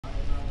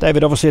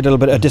David, obviously a little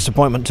bit of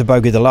disappointment to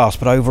bogey the last,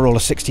 but overall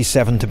a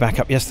 67 to back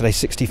up yesterday,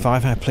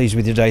 65. How pleased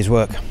with your day's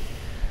work?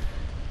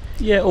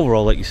 Yeah,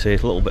 overall, like you say, a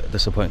little bit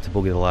disappointed to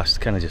bogey the last.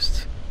 Kind of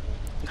just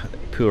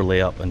poor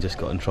layup and just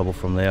got in trouble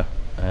from there.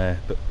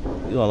 But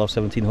you know, I love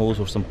 17 holes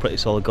with some pretty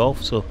solid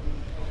golf, so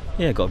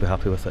yeah, got to be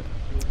happy with it.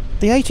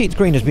 The 18th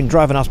green has been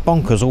driving us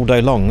bonkers all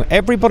day long.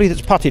 Everybody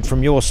that's putted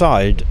from your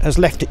side has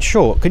left it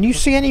short. Can you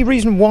see any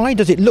reason why?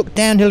 Does it look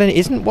downhill and it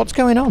isn't? What's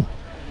going on?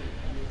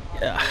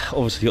 Yeah,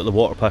 obviously, you got the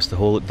water past the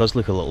hole. It does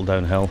look a little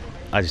downhill.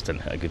 I just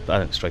didn't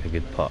strike a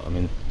good putt. I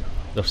mean,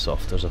 they're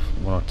soft. There's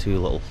one or two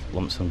little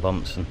lumps and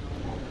bumps, and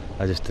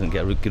I just didn't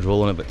get a good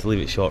roll on it. But to leave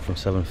it short from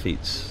 7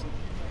 feet's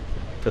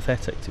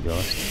pathetic, to be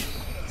honest.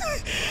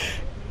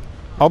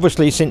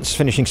 Obviously, since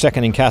finishing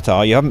second in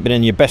Qatar, you haven't been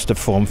in your best of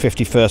form,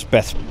 51st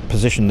best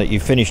position that you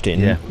finished in.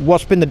 Yeah.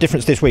 What's been the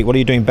difference this week? What are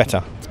you doing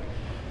better?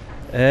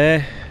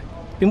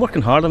 Been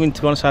working hard. I mean,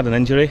 to be honest, I had an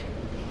injury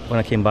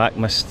when I came back,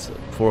 missed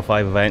 4 or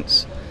 5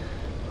 events,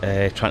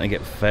 trying to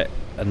get fit,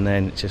 and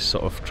then just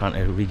sort of trying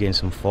to regain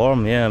some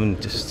form. Yeah, I mean,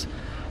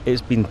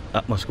 it's been,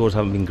 my scores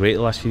haven't been great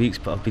the last few weeks,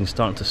 but I've been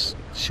starting to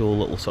show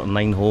little sort of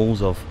 9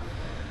 holes of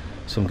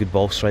some good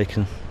ball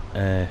striking,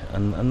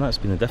 and that's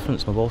been the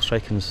difference. My ball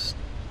striking's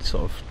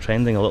sort of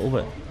trending a little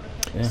bit.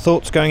 Yeah.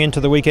 Thoughts going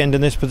into the weekend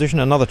in this position?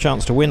 Another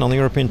chance to win on the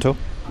European Tour?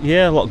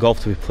 Yeah, a lot of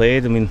golf to be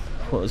played. I mean,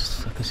 I can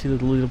see the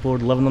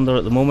leaderboard 11 under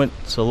at the moment,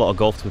 so a lot of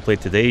golf to be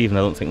played today, even I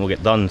don't think we'll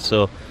get done.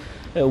 So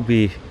it'll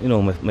be, you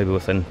know, maybe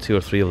within 2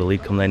 or 3 of the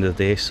league come the end of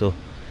the day. So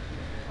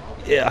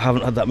yeah, I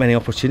haven't had that many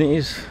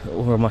opportunities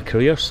over my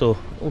career, so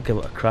we'll give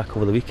it a crack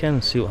over the weekend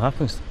and see what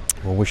happens.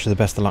 We'll wish you the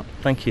best of luck.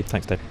 Thank you.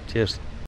 Thanks, Dave. Cheers.